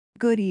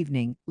Good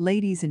evening,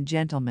 ladies and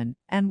gentlemen,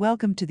 and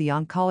welcome to the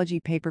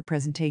oncology paper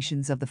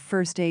presentations of the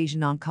First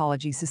Asian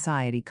Oncology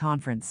Society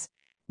Conference.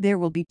 There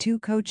will be two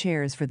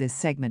co-chairs for this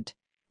segment.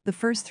 The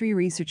first three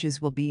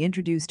researches will be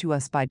introduced to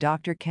us by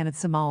Dr. Kenneth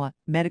Samala,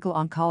 Medical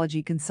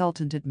Oncology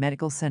Consultant at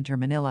Medical Center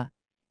Manila.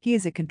 He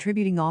is a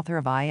contributing author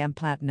of I Am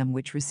Platinum,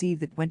 which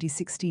received the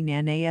 2016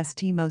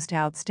 NAST Most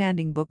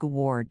Outstanding Book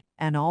Award,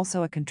 and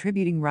also a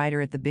contributing writer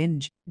at The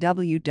Binge,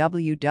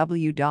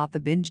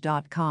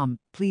 www.thebinge.com.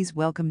 Please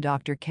welcome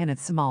Dr. Kenneth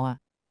Samala.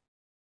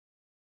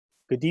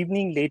 Good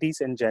evening, ladies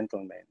and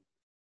gentlemen,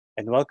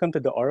 and welcome to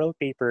the oral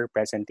paper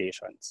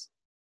presentations.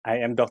 I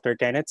am Dr.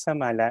 Kenneth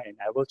Samala, and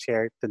I will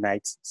chair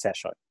tonight's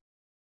session.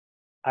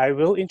 I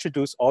will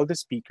introduce all the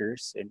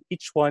speakers, and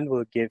each one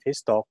will give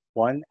his talk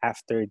one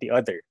after the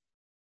other.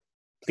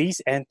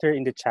 Please enter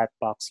in the chat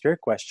box your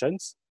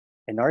questions,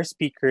 and our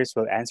speakers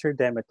will answer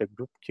them at the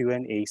group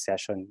Q&A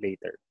session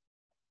later.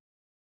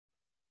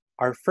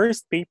 Our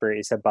first paper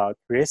is about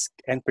risk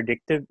and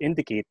predictive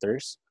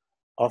indicators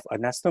of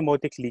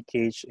anastomotic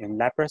leakage in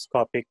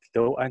laparoscopic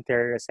low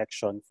anterior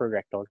resection for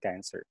rectal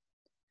cancer,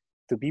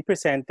 to be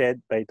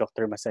presented by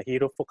Dr.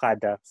 Masahiro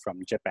Fukada from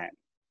Japan.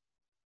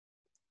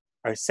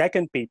 Our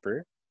second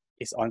paper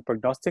is on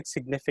prognostic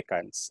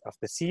significance of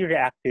the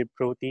C-Reactive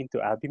Protein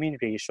to Albumin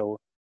Ratio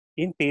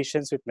in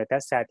patients with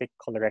metastatic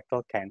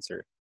colorectal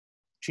cancer,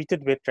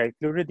 treated with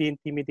trifludine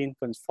thymidine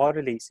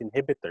phosphorylase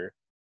inhibitor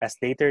as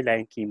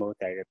later-line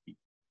chemotherapy,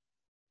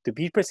 to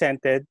be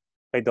presented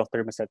by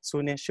Dr.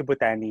 Masatsune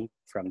Shibutani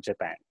from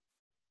Japan.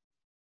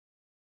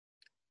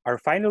 Our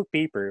final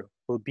paper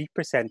will be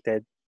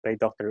presented by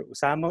Dr.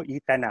 Osamu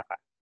Tanaka,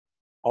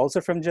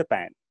 also from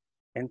Japan,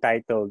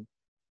 entitled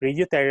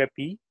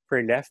Radiotherapy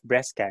for Left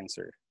Breast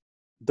Cancer,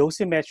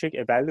 Dosimetric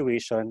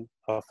Evaluation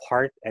of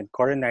Heart and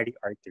Coronary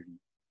Artery.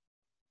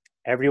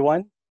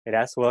 Everyone, let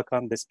us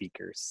welcome the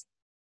speakers.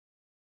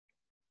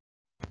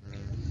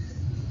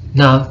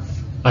 Now,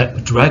 I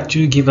would like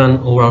to give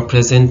an oral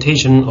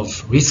presentation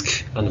of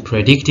risk and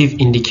predictive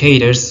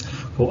indicators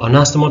for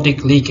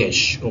anastomotic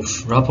leakage of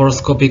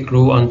laparoscopic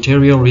low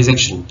anterior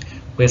resection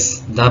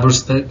with double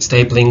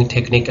stapling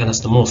technique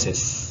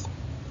anastomosis.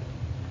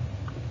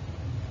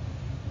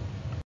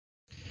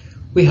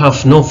 We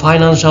have no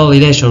financial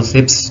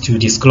relationships to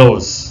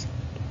disclose.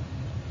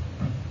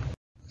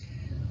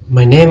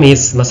 My name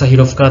is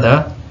Masahiro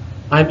Fukada.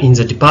 I'm in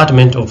the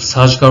Department of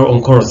Surgical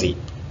Oncology,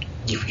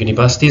 Gifu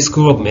University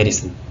School of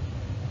Medicine.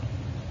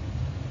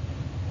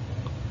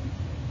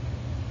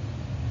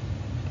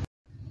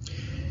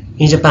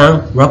 In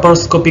Japan,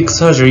 laparoscopic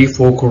surgery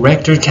for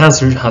colorectal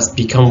cancer has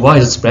become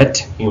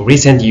widespread in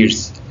recent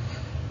years,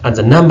 and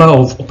the number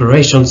of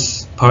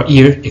operations per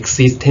year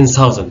exceeds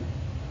 10,000.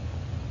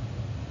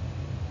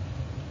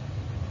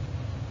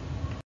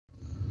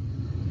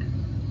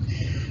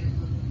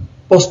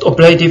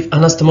 Post-operative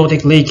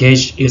anastomotic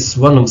leakage is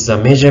one of the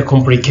major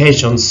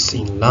complications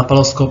in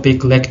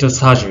laparoscopic rectal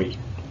surgery.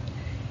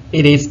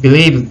 It is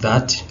believed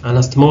that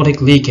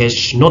anastomotic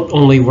leakage not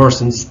only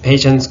worsens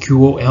patients'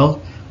 QOL,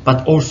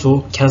 but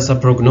also cancer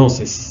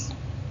prognosis.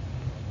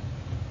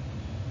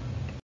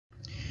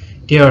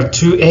 There are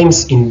two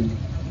aims in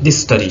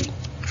this study.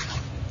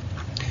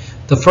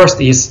 The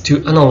first is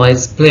to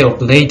analyze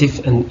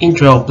preoperative and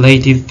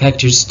intraoperative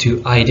factors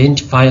to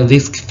identify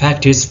risk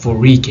factors for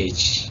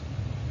leakage.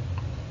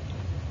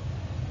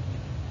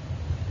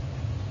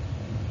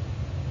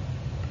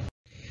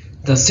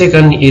 The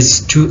second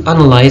is to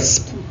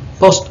analyze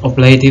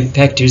post-operative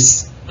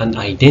factors and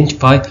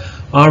identify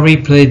early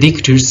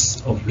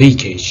predictors of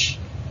leakage.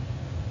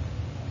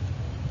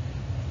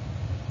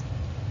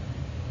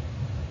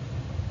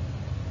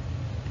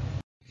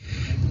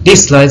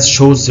 This slide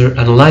shows the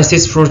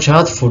analysis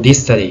flowchart for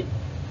this study.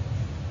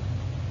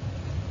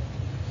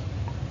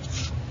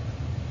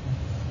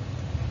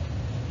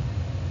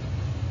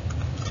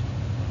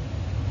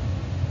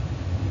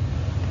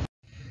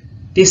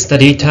 This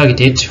study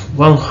targeted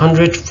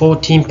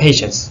 114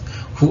 patients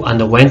who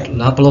underwent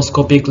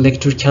laparoscopic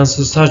rectal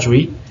cancer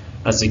surgery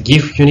at the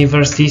Gifu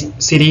University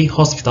City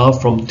Hospital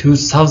from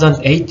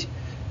 2008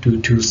 to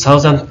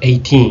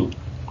 2018.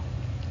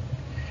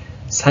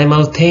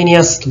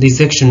 Simultaneous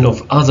resection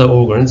of other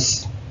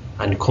organs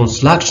and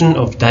construction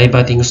of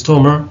diverting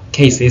stoma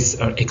cases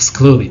are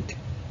excluded.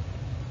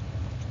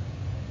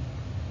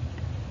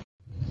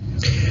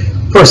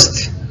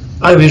 First,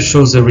 I will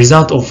show the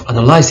result of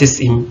analysis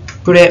in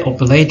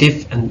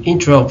preoperative and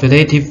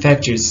intraoperative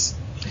factors.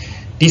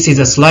 This is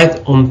a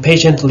slide on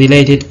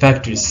patient-related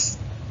factors.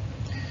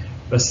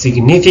 A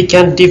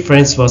significant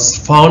difference was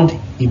found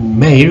in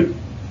male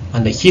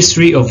and a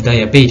history of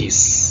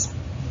diabetes.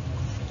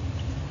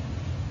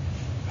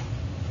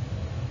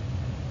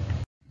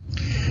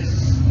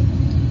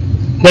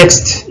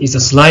 Next is a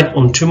slide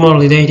on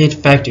tumor-related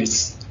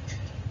factors.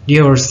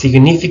 There are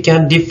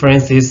significant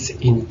differences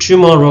in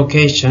tumor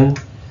location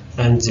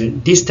and the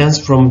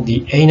distance from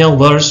the anal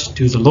bulge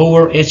to the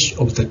lower edge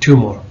of the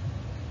tumor.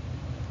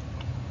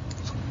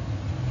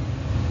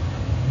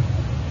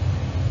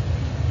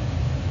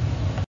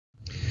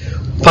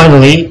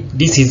 Finally,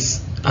 this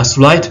is a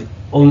slide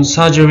on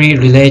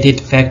surgery-related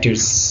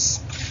factors.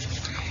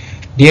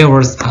 There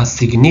was a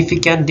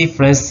significant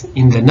difference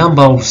in the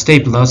number of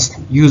staplers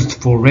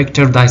used for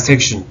rectal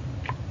dissection.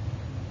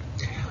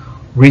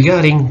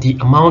 Regarding the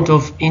amount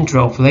of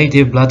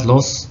intraoperative blood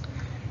loss,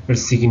 a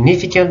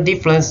significant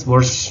difference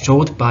was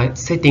showed by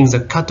setting the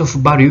cutoff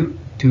value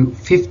to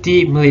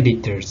 50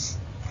 milliliters.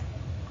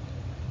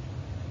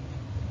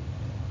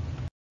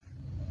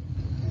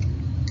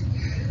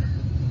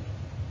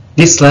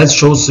 This slide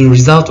shows the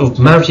result of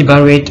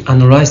multivariate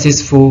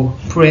analysis for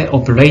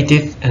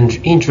preoperative and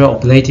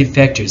intraoperative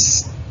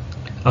factors.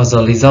 As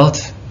a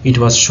result, it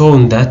was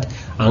shown that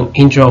an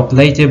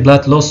intraoperative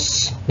blood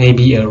loss may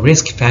be a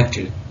risk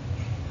factor.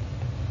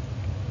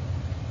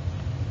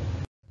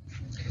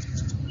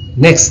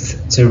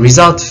 Next, the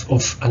result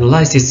of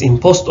analysis in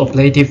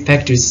postoperative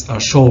factors are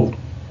shown.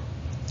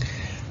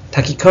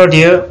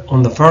 Tachycardia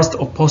on the first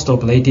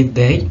postoperative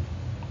day,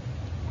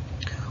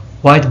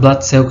 white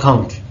blood cell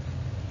count,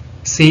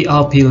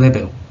 CRP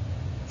level,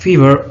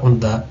 fever on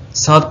the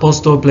third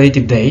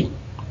postoperative day,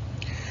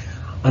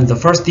 and the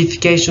first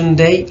defecation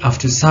day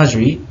after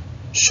surgery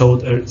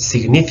showed a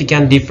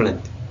significant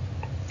difference.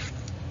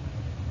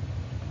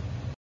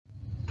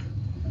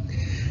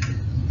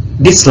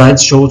 This slide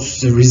shows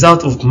the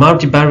result of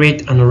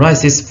multivariate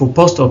analysis for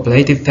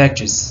postoperative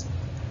factors.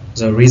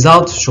 The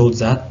result showed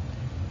that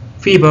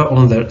fever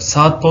on the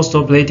third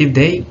postoperative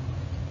day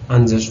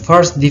and the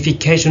first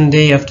defecation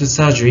day after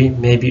surgery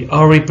may be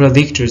early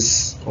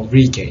predictors of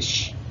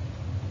leakage.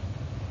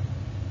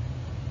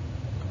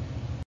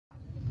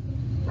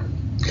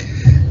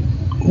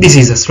 This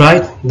is a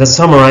slide that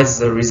summarizes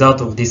the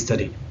result of this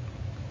study.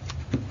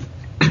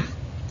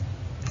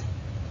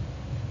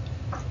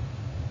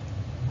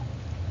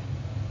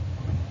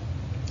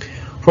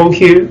 From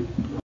here,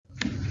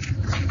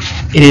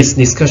 it is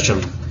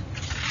discussion.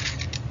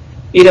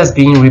 It has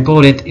been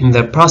reported in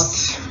the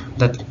past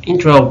that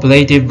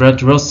intraoperative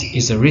blood loss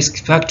is a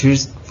risk factor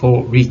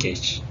for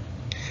leakage.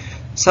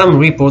 Some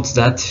reports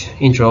that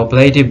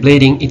intraoperative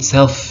bleeding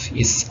itself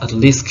is at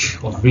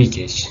risk of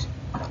leakage.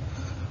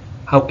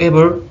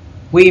 However,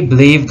 we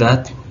believe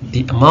that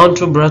the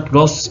amount of blood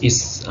loss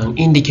is an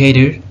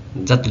indicator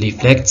that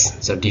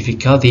reflects the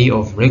difficulty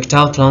of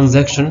rectal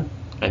transaction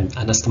and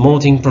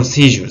anastomotic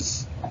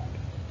procedures.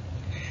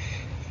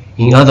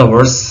 In other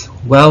words,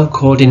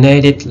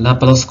 well-coordinated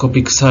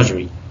laparoscopic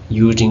surgery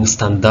using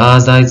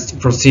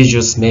standardized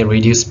procedures may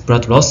reduce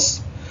blood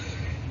loss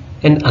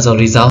and as a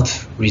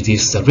result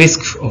reduce the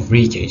risk of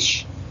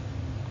leakage.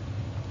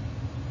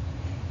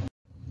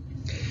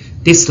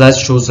 This slide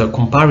shows a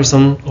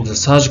comparison of the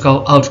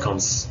surgical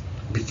outcomes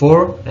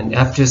before and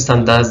after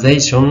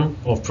standardization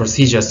of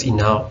procedures in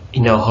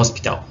our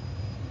hospital.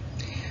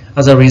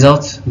 As a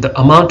result, the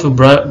amount of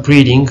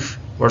bleeding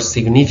was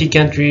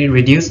significantly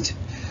reduced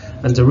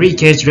and the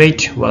leakage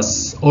rate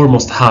was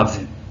almost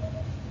halved.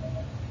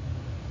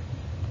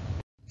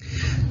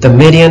 The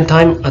median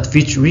time at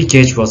which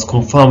leakage was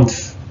confirmed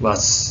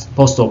was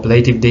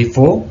postoperative day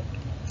 4.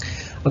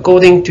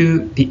 According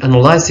to the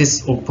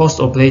analysis of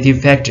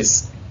postoperative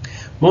factors,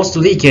 most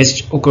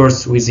leakage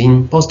occurs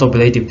within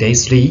postoperative day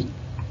 3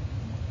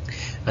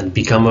 and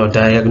become a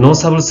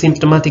diagnosable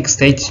symptomatic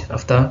state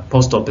after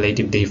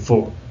postoperative day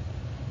 4.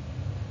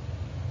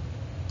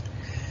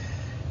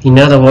 In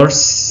other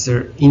words,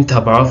 the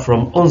interval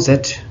from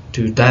onset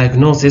to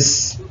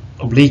diagnosis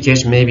of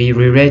leakage may be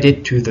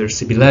related to the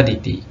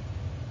severity.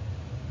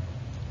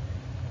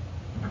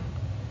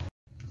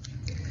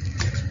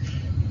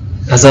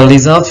 As a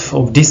result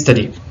of this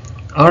study,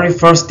 early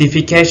first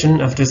defecation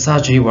after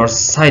surgery was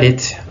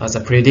cited as a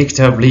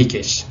predictor of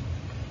leakage.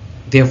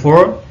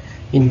 Therefore,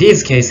 in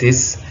these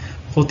cases,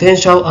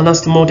 potential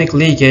anastomotic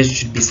leakage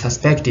should be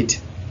suspected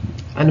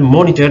and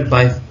monitored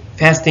by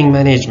fasting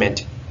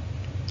management,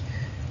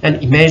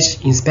 and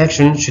image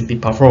inspection should be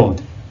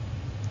performed.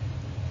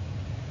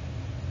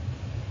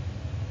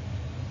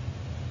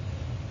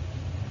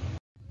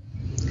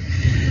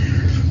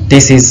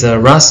 This is the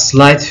last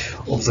slide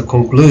of the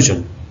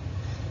conclusion.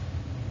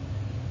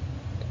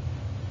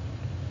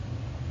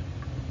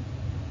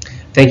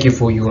 Thank you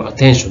for your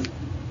attention.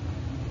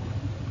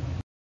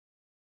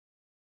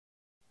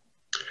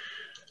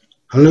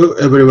 Hello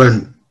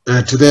everyone.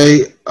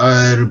 Today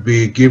I'll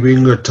be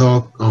giving a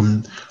talk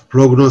on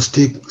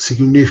prognostic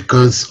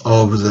significance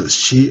of the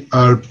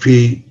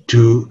CRP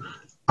to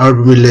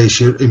albumin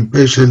ratio in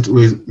patients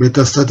with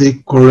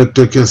metastatic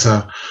colorectal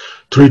cancer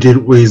treated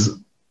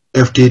with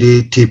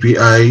FTD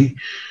TPI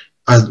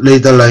as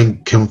later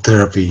line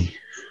chemotherapy.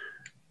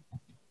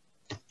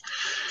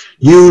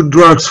 New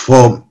drugs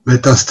for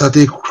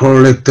metastatic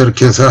colorectal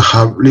cancer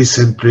have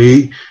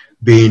recently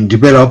been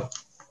developed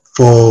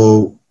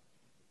for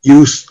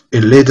use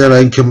in later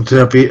line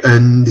chemotherapy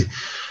and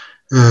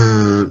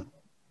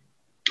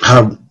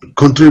have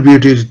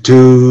contributed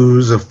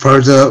to the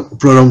further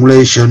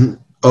prolongation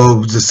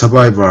of the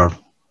survival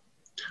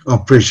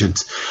of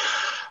patients.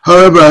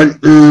 However,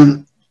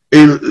 in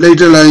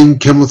later line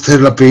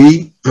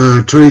chemotherapy,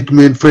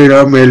 treatment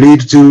failure may lead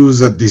to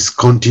the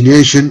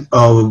discontinuation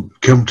of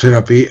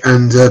chemotherapy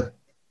and the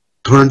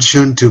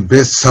transition to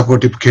best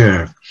supportive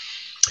care.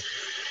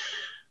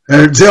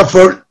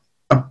 Therefore,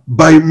 a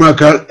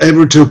biomarker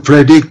able to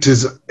predict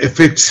the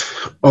effects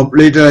of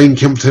later-line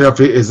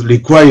chemotherapy is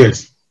required.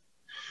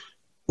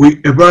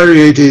 We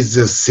evaluated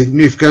the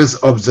significance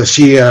of the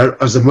CAR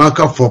as a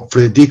marker for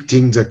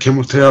predicting the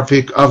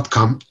chemotherapeutic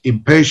outcome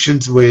in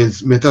patients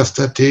with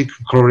metastatic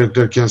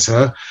colorectal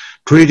cancer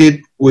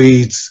treated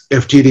with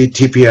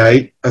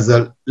FTD-TPI as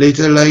a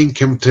later-line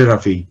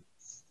chemotherapy.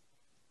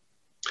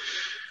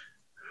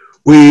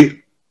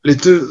 We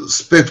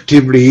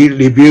retrospectively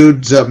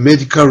reviewed the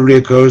medical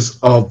records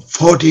of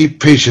 40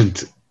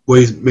 patients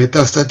with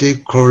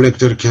metastatic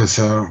colorectal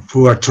cancer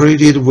who are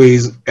treated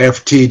with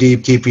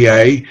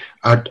FTD-TPI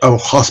at our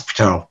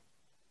hospital.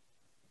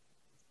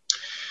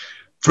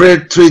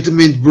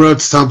 Pre-treatment blood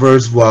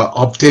samples were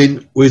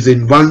obtained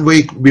within 1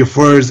 week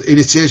before the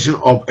initiation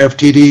of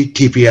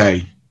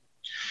FTD-TPI.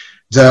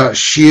 The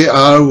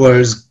CR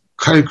was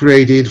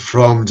calculated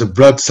from the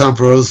blood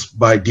samples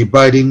by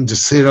dividing the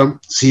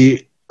serum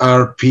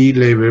CRP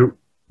level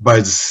by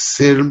the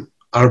serum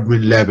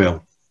albumin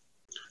level.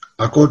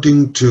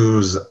 According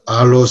to the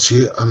ROC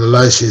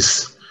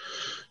analysis,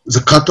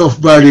 the cutoff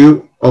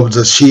value of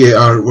the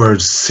CAR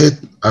was set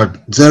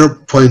at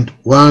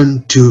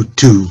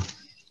 0.122.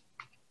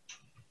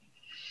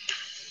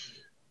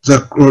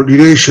 The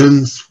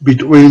correlations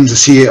between the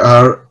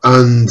CAR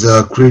and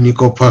the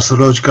clinical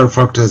pathological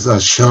factors are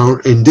shown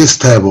in this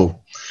table.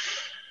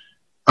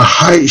 A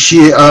high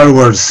CAR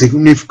was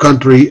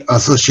significantly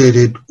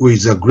associated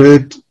with a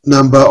great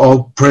number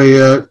of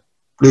prior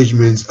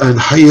regimens and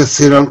higher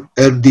serum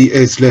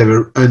LDH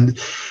level, and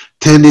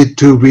tended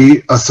to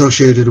be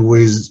associated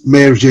with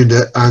male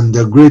gender and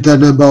a greater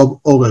number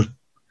of organs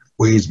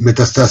with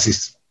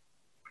metastasis.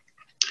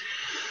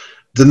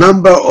 The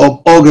number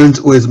of organs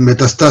with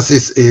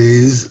metastasis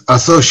is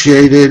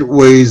associated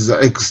with the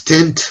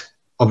extent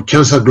of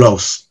cancer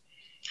growth,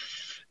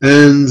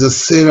 and the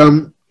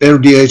serum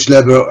LDH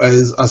level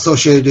is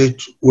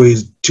associated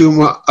with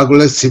tumor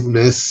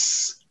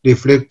aggressiveness,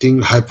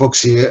 reflecting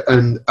hypoxia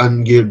and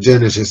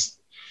angiogenesis,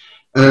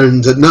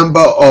 and the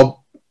number of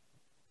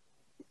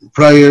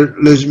prior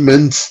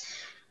regimens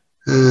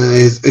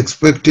is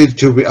expected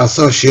to be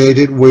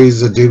associated with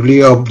the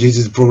degree of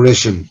disease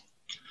progression.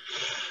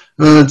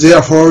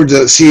 Therefore,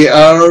 the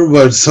CR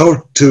was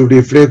thought to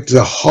reflect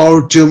the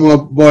whole tumor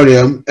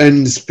volume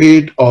and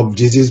speed of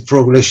disease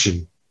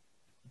progression.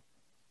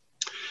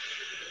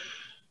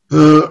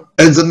 In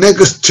the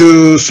next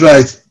 2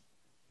 slides,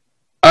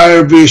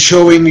 I'll be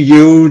showing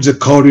you the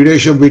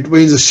correlation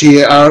between the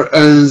CAR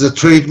and the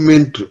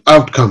treatment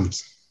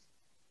outcomes.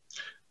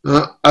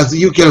 As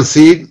you can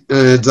see,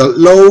 the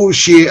low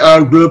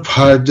CAR group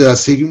had a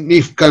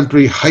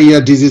significantly higher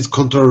disease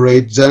control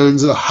rate than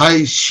the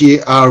high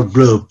CAR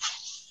group.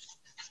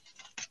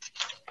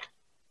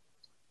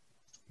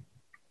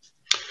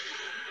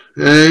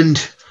 And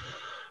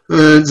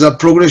the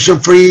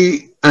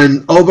progression-free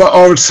and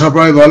overall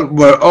survival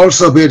were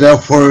also better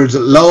for the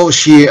low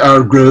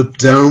CAR group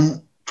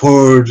than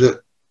for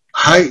the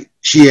high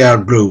CAR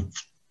group.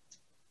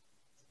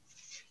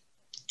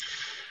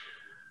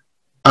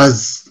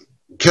 As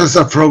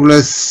cancer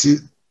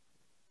progresses,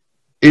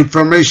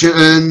 inflammation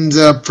and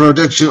the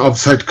production of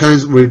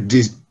cytokines will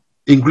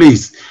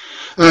increase.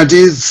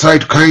 These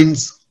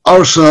cytokines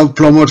also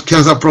promote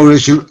cancer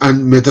progression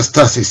and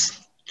metastasis.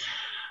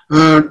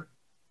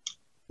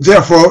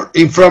 Therefore,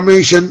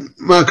 inflammation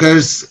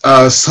markers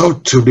are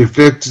thought to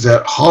reflect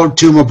the whole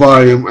tumor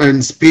volume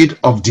and speed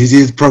of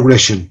disease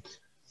progression.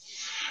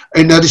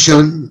 In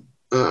addition,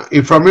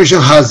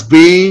 inflammation has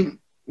been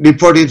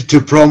reported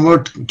to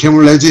promote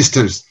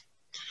chemoresistance.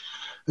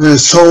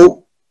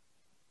 So,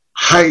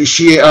 high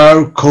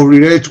CAR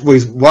correlate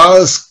with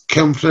worse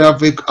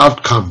chemotherapeutic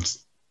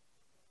outcomes.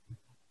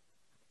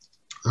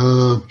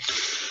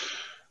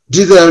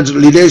 These are the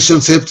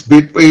relationships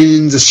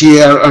between the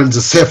CAR and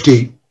the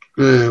safety.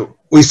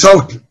 We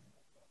thought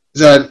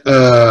that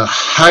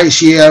high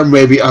CAR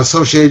may be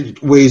associated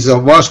with a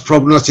worse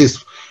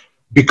prognosis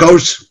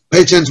because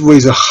patients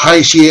with a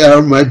high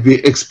CAR might be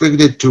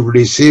expected to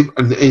receive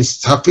an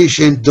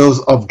insufficient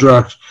dose of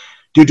drugs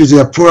due to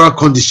their poor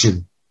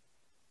condition.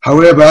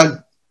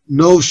 However,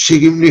 no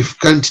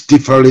significant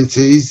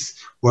differences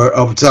were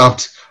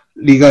observed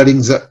regarding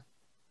the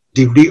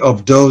degree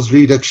of dose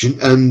reduction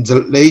and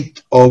the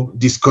rate of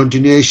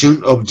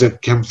discontinuation of the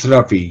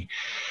chemotherapy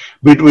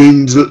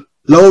between the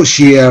low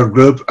CAR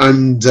group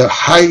and the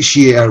high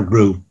CAR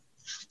group.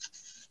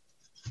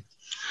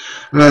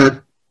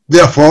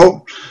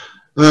 Therefore,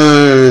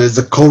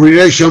 the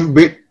correlation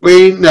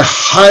between the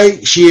high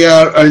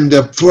CAR and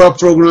the poor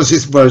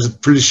prognosis was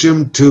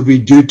presumed to be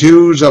due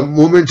to the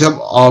momentum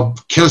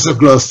of cancer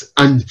growth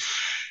and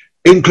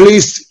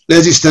increased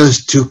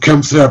resistance to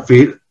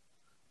chemotherapy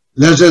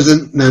rather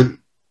than an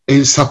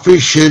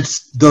insufficient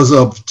dose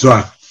of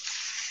drug.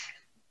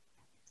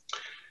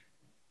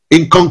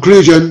 In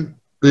conclusion,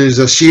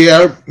 the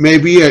CAR may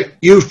be a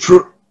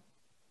useful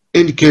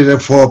indicator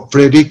for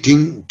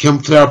predicting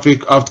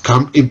chemotherapeutic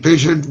outcome in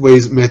patients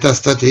with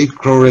metastatic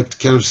colorectal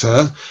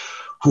cancer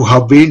who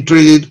have been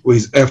treated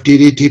with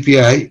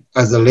FTD-TPI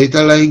as a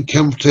later-line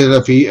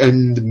chemotherapy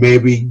and may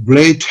be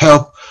great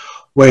help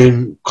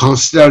when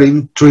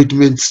considering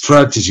treatment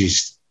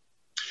strategies.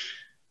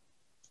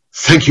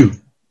 Thank you.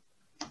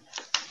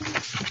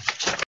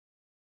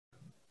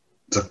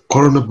 The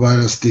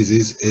coronavirus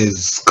disease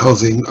is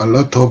causing a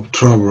lot of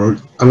trouble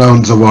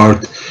around the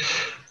world,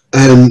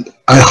 and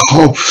I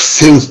hope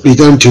things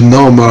return to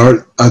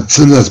normal as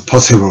soon as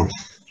possible.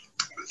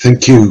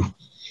 Thank you.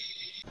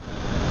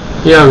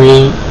 Here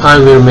I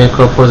will make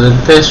a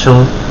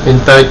presentation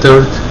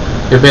entitled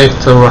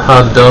Effect of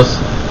Hard Dose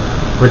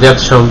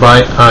Reduction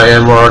by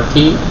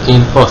IMRT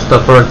in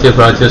Postoperative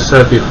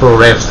Radiotherapy for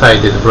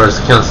Left-Sided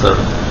Breast Cancer.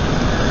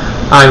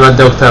 I am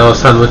Dr.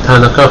 Osamu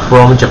Tanaka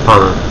from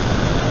Japan.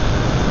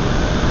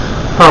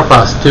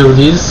 Purpose to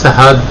reduce the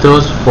hard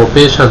dose for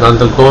patients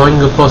undergoing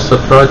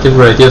postoperative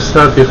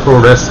radiotherapy for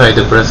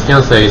left-sided breast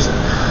cancer is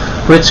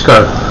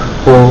critical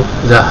for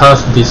the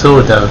health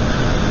disorder.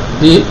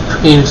 Deep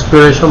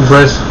inspiration,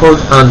 breast hold,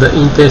 and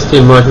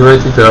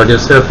intensity-modulated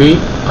radiotherapy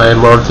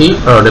 (IMRT)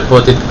 are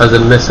reported as a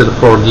method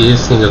for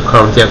reducing a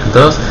cardiac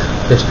dose,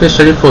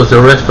 especially for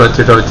the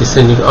respiratory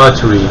descending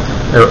artery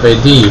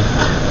 (LAD).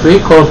 We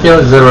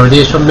compare the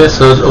radiation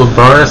methods of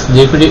various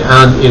degrees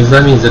and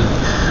examine the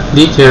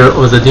detail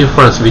of the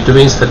difference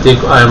between static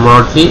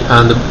IMRT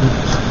and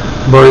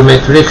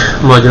volumetric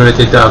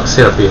modulated arc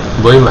therapy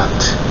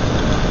 (VMAT).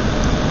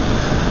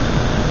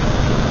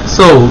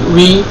 So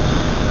we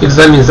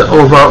examine the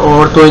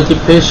overall 20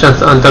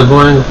 patients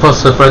undergoing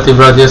postoperative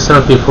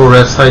radiotherapy for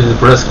left-sided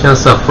breast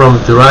cancer from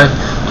July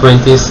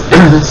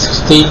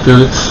 2016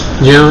 to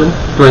June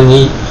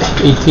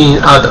 2018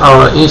 at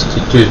our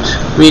institute.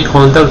 We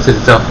conducted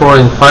the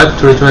following 5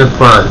 treatment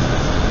plans.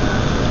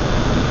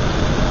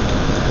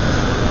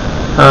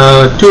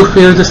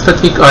 2-field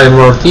static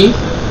IMRT,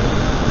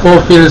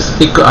 4-field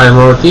static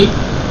IMRT,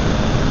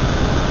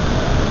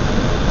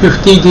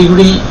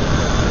 50-degree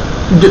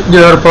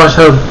dual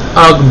partial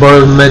arc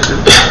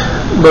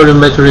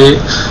volumetry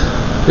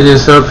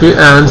radiotherapy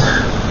and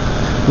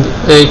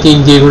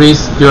 18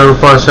 degrees dual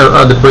partial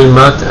arc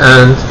VMAT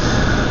and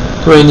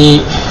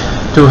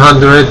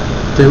 200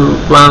 to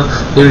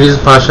 1 degrees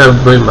partial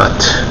VMAT.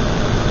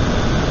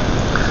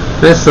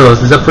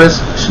 Methods. The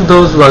prescription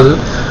dose was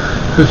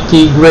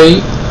 50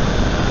 gray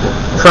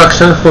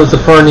fraction for the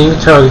burning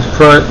charge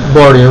per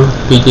volume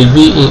 (PTV).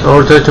 In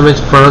all treatment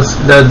plans,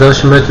 the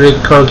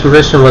dosimetric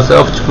calculation was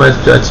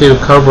optimized to achieve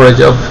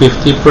coverage of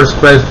 50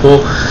 prescribed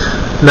for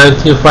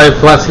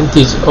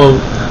 95%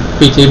 of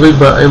PTV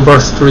by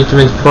inverse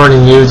treatment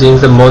planning using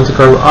the Monte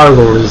Carlo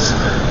algorithm.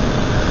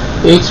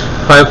 Each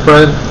 5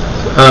 plans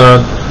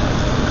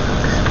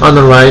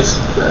analyze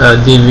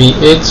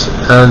DVH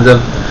and the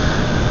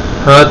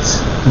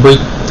Hertz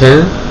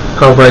V10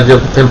 coverage of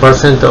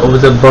 10%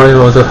 of the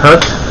volume of the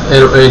heart,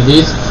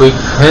 LADs with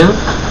 10,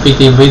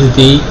 PT with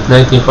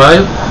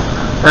D95,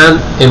 and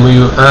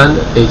MU and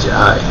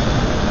HI.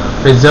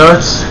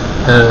 Results: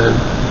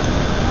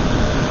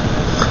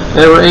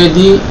 LAD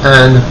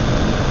and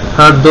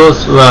hard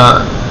dose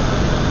were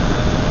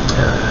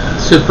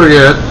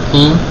superior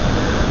in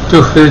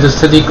 2-field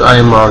static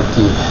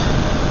IMRT.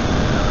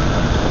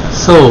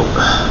 So,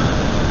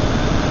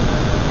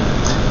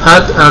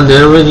 HAT and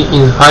LAD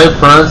in 5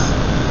 plans.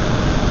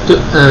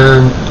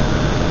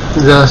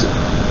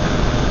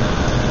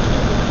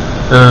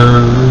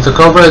 The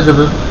coverage of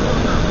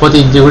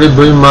 40-degree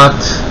VMAT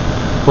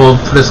for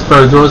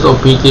prescribed dose of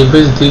PT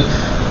with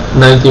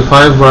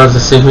D95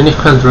 was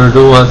significantly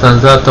lower than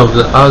that of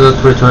the other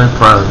treatment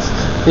plans.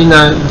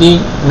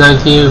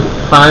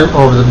 D95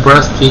 of the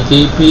breast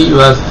PTP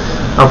was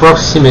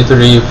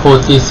approximately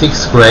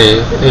 46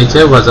 gray.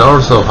 HI was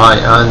also high,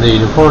 and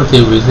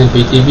uniformity within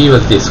PTB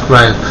was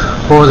described.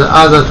 For the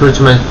other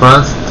treatment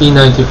plans,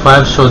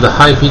 D95 showed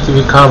high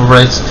PTB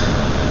coverage,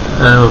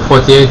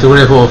 48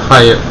 gray or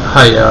higher.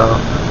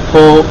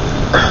 For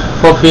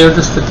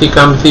 4-field static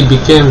IMRT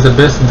became the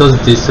best dose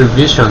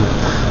distribution.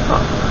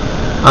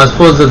 As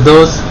for the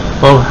dose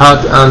of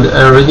HAT and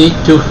LAD,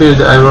 2-field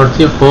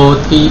IMRT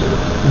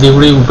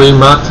 40-degree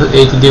VMAT,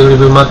 80-degree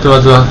VMAT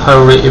was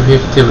highly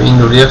effective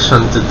in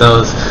reduction to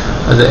dose.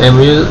 The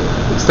MU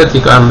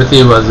static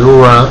IMRT was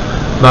lower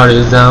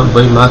value than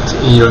VMAT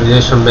in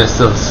radiation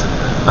methods.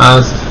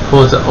 As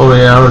for the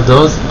OAR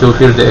dose,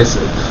 2-field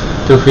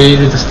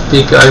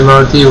static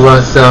IMRT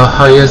was the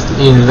highest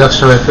in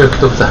reduction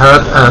effect of the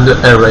HAT and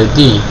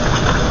LAD.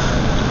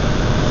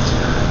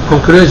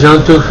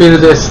 Conclusion: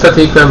 2-field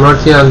static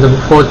IMRT and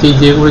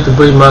 40-degree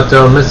VMAT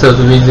are methods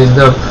within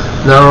the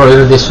narrow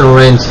radiation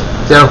range.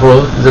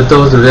 Therefore, the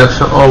dose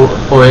reduction of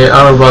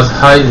OAR was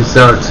high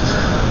result.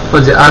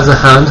 On the other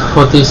hand,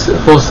 for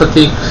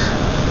static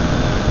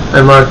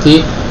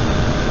IMRT,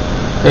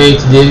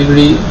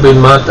 8-degree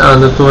VMAT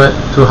and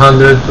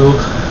 200 to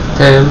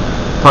 10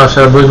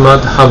 partial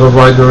VMAT have a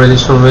wide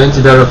radiation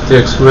range. Direct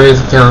X-rays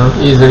can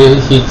easily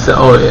hit the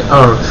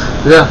OAR.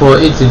 Therefore,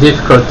 it's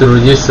difficult to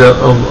reduce the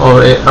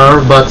OAR,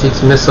 but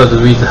it's method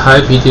with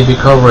high PTB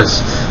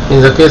coverage.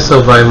 In the case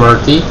of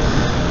IMRT,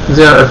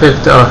 Their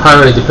effects are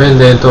highly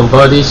dependent on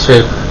body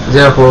shape.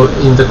 Therefore,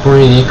 in the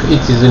clinic,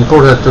 it is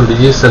important to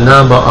reduce the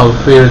number of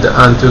field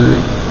and to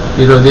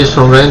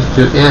irradiation length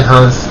to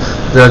enhance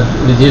the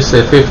reduced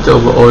effect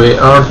of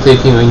OAR,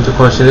 taking into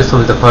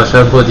consideration the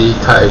partial body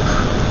type.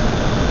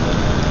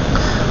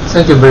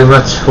 Thank you very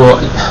much for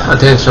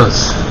attention.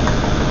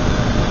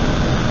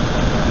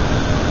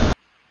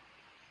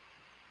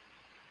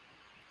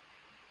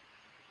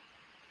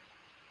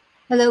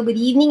 Hello, good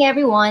evening,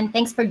 everyone.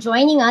 Thanks for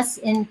joining us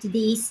in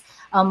today's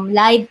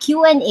live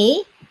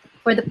Q&A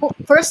for the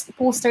first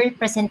poster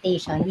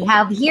presentation. We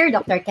have here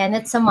Dr.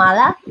 Kenneth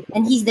Samala,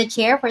 and he's the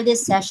chair for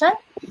this session.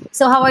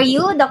 So how are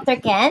you, Dr.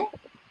 Ken?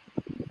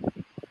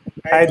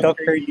 Hi,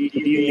 Dr. Lee.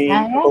 Good evening.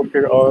 Hi. Hope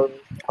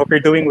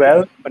you're doing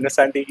well on a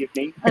Sunday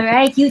evening. All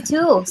right, you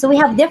too. So we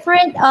have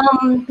different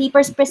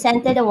papers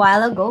presented a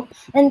while ago.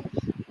 And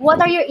what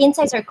are your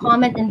insights or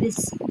comment in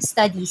these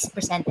studies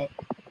presented?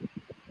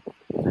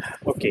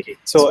 Okay,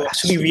 so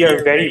actually we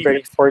are very,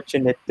 very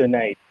fortunate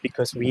tonight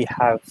because we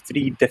have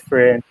three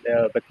different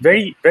but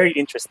very, very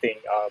interesting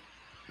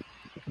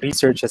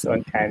researches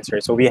on cancer.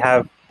 So we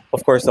have,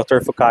 of course,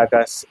 Dr.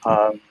 Fukada's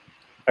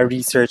a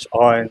research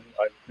on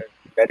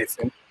that is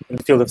in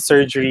the field of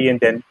surgery, and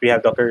then we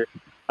have Dr.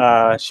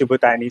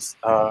 Shibutani's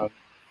on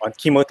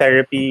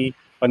chemotherapy,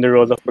 on the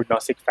role of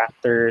prognostic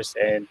factors,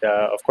 and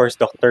of course,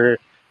 Dr.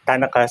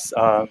 Tanaka's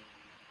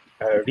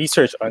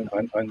research on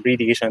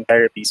radiation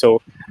therapy.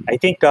 So I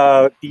think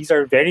these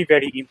are very,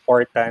 very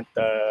important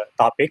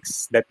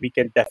topics that we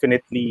can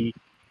definitely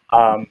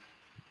learn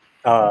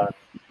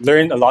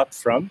a lot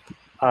from.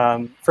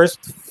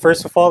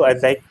 First of all,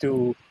 I'd like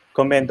to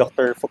commend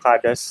Dr.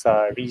 Fukada's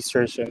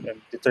research in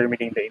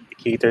determining the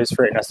indicators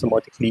for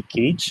anastomotic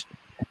leakage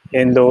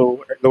in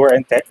lower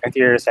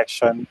anterior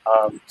section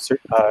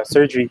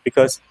surgery,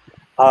 because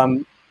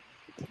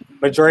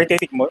majority, I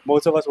think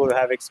most of us will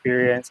have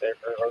experience, or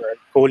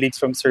colleagues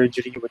from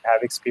surgery would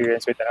have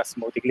experience with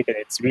anastomotic leak, and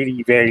it's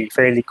really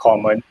fairly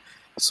common.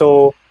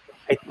 So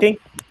I think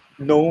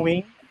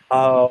knowing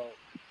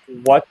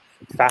what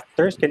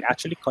factors can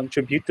actually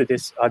contribute to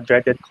this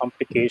dreaded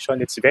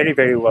complication, it's very,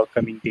 very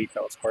welcoming data,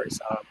 of course.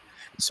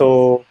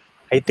 So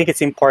I think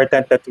it's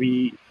important that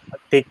we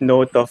take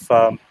note of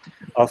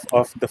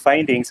the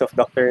findings of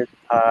Dr.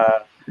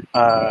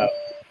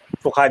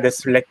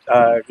 Fukada's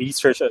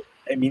research.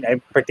 I mean,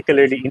 I'm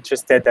particularly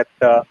interested that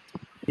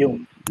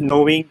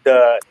knowing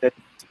that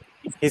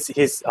his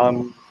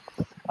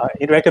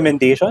in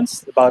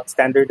recommendations about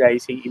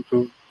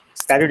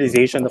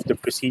standardization of the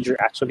procedure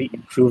actually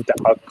improved the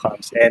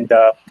outcomes, and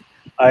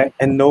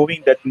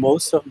knowing that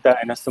most of the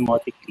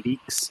anastomotic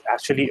leaks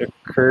actually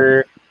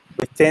occur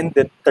within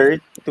the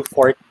 3rd to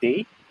 4th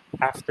day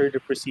after the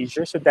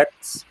procedure. So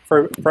that's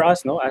for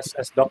us, no, as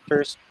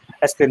doctors,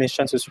 as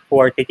clinicians who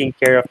are taking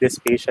care of these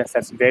patients,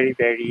 that's very,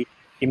 very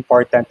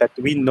important that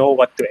we know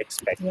what to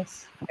expect.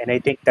 Yes. And I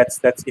think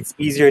it's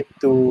easier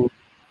to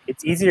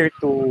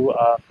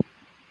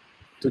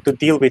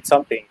deal with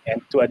something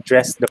and to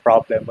address the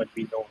problem when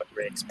we know what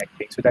we're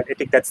expecting. So that I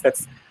think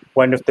that's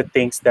one of the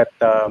things that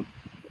I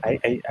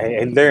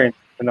learned,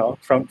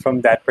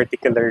 from that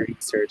particular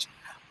research.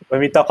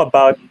 When we talk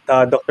about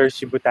Dr.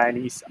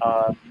 Shibutani's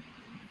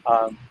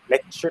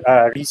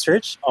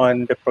research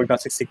on the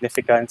prognostic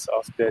significance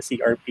of the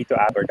CRP to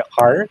or the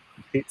CAR,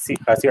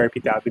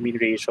 CRP to albumin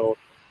ratio,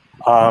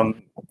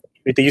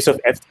 with the use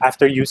of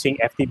after using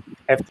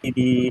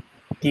FTD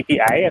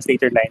TPI as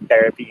later line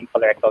therapy in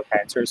colorectal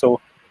cancer. So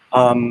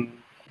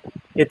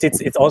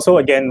it's also,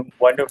 again,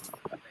 one of,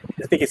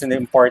 I think it's an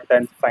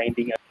important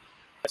finding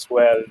as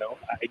well. No,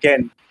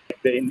 again,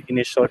 the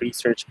initial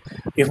research,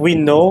 if we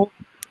know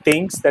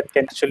things that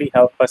can actually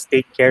help us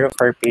take care of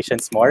our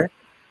patients more,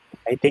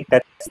 I think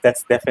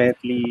that's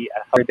definitely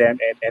for them,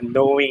 and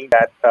knowing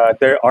that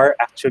there are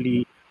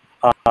actually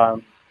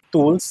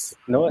tools,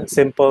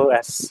 simple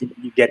as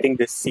getting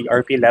the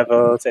CRP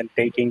levels and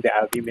taking the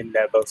albumin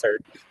levels. Or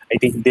I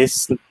think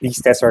these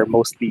tests are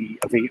mostly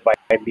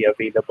widely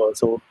available.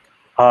 So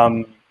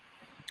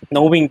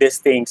knowing these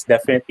things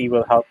definitely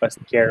will help us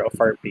take care of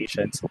our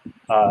patients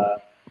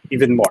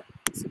even more.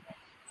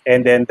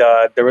 And then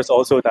there was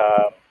also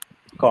the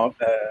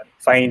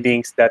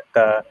findings that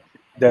the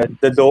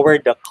lower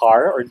the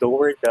CAR, or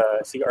lower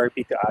the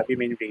CRP to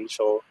albumin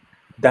ratio,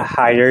 the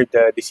higher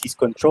the disease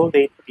control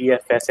rate,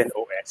 PFS, and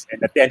OS.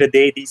 And at the end of the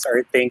day, these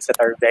are things that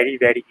are very,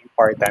 very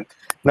important,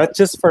 not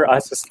just for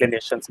us as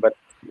clinicians, but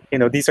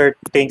these are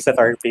things that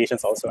our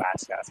patients also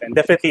ask us. And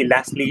definitely,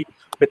 lastly,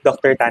 with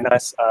Dr.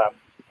 Tanaka's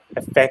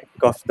effect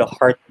of the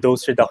heart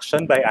dose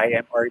reduction by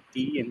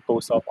IMRT in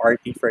post-op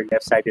RT for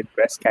left-sided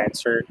breast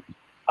cancer.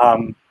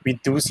 We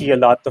do see a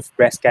lot of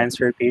breast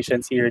cancer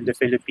patients here in the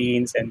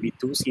Philippines, and we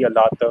do see a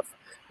lot of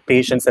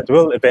patients that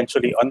will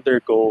eventually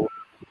undergo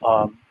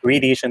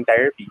radiation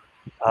therapy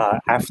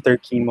after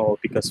chemo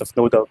because of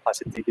nodal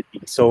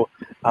positivity. So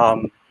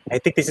I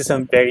think this is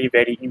very,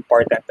 very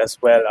important as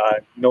well,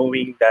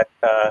 knowing that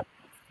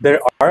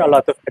there are a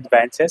lot of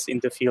advances in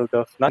the field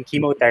of not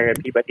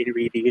chemotherapy, but in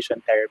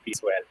radiation therapy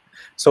as well.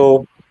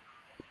 So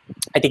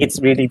I think it's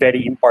really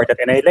very important.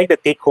 And I like the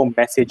take-home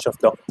message of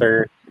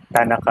Dr.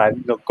 Tanaka,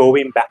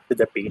 going back to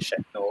the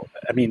patient.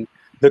 I mean,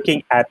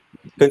 looking at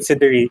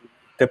considering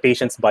the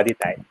patient's body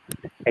type.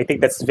 I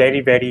think that's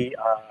very, very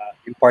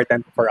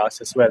important for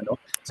us as well.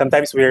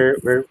 Sometimes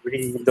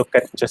we look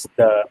at just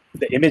the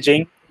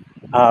imaging,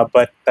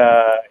 but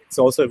it's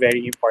also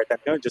very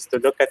important, just to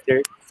look at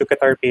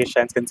our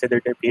patients,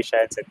 consider their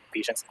patients and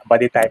patients'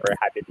 body type or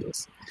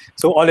habitus.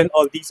 So all in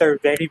all, these are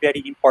very,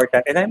 very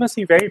important, and I must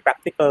say very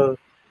practical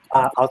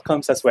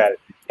outcomes as well.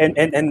 And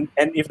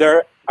if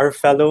there are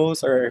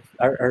fellows or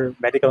are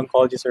medical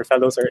oncologists or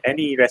fellows or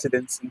any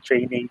residents in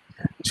training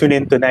tune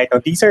in tonight,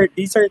 these are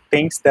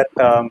things that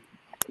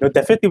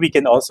definitely we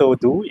can also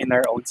do in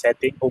our own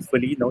setting.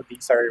 Hopefully,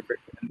 these are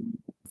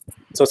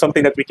so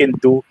something that we can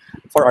do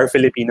for our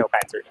Filipino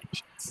cancer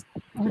patients.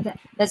 Oh,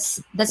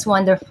 that's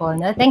wonderful.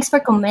 No? Thanks for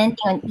commenting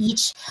on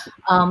each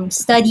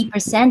study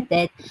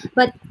presented.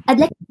 But I'd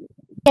like to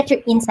get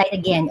your insight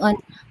again on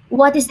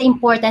what is the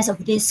importance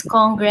of this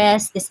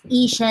Congress, this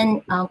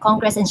Asian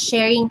Congress, and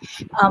sharing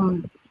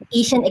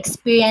Asian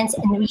experience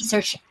and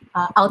research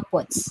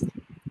outputs.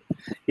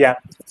 Yeah,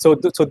 so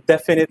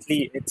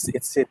definitely,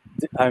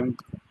 I'm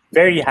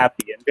very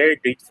happy and very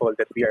grateful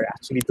that we are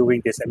actually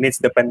doing this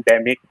amidst the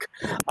pandemic.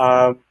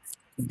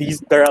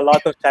 There are a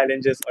lot of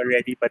challenges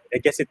already, but I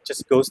guess it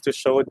just goes to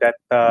show that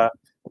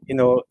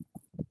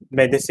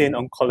medicine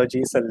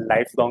oncology is a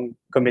lifelong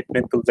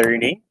commitment to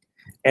learning.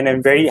 And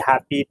I'm very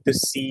happy to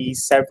see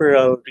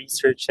several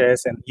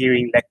researches and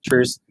hearing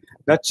lectures,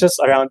 not just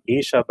around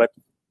Asia,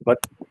 but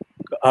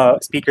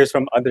speakers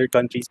from other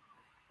countries,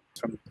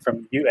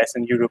 from US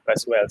and Europe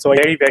as well. So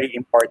very, very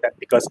important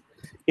because,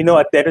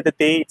 at the end of the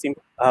day,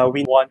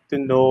 we want to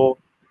know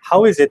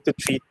how is it to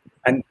treat,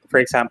 and for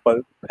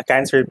example, a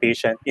cancer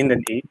patient in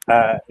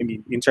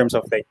terms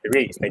of like the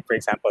race. Like for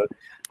example,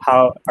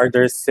 how are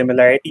there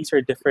similarities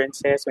or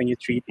differences when you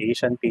treat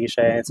Asian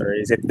patients, or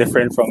is it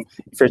different from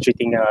if you're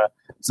treating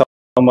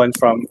someone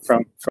from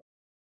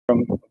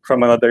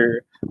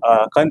another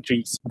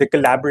countries? The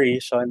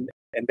collaboration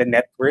and the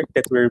network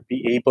that we'll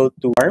be able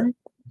to form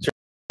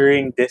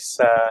during this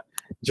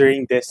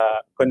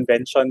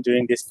convention,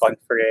 during this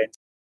conference,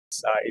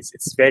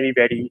 it's very,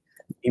 very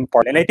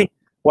important. And I think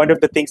one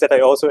of the things that I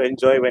also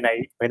enjoy when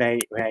I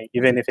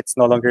even if it's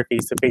no longer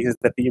face to face, is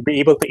that you'll be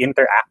able to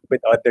interact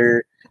with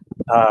other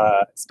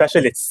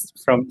specialists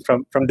from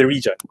the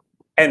region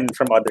and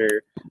from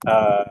other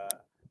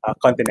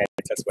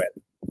continents as well.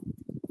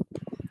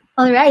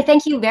 All right.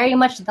 Thank you very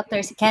much,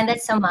 Dr.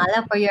 Kenneth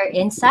Samala, for your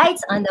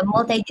insights on the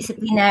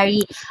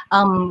multidisciplinary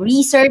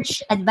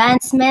research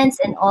advancements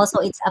and also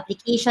its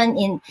application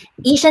in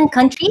Asian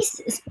countries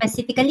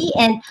specifically.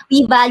 And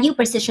we value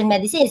precision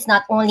medicine. It's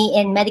not only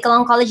in medical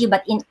oncology,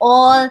 but in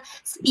all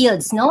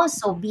fields, no?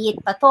 So be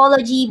it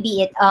pathology,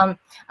 be it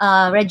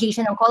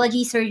radiation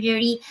oncology,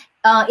 surgery,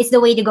 it's the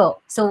way to go.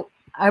 So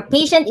our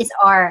patient is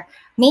our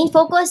main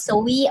focus. So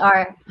we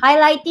are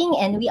highlighting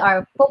and we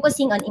are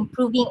focusing on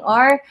improving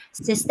our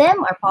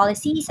system, our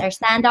policies, our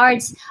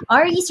standards,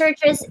 our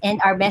researchers,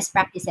 and our best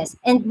practices.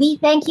 And we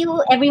thank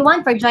you,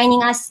 everyone, for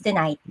joining us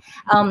tonight.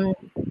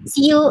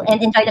 See you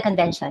and enjoy the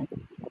convention.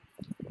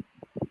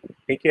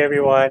 Thank you,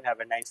 everyone. Have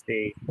a nice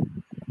day.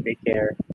 Take care.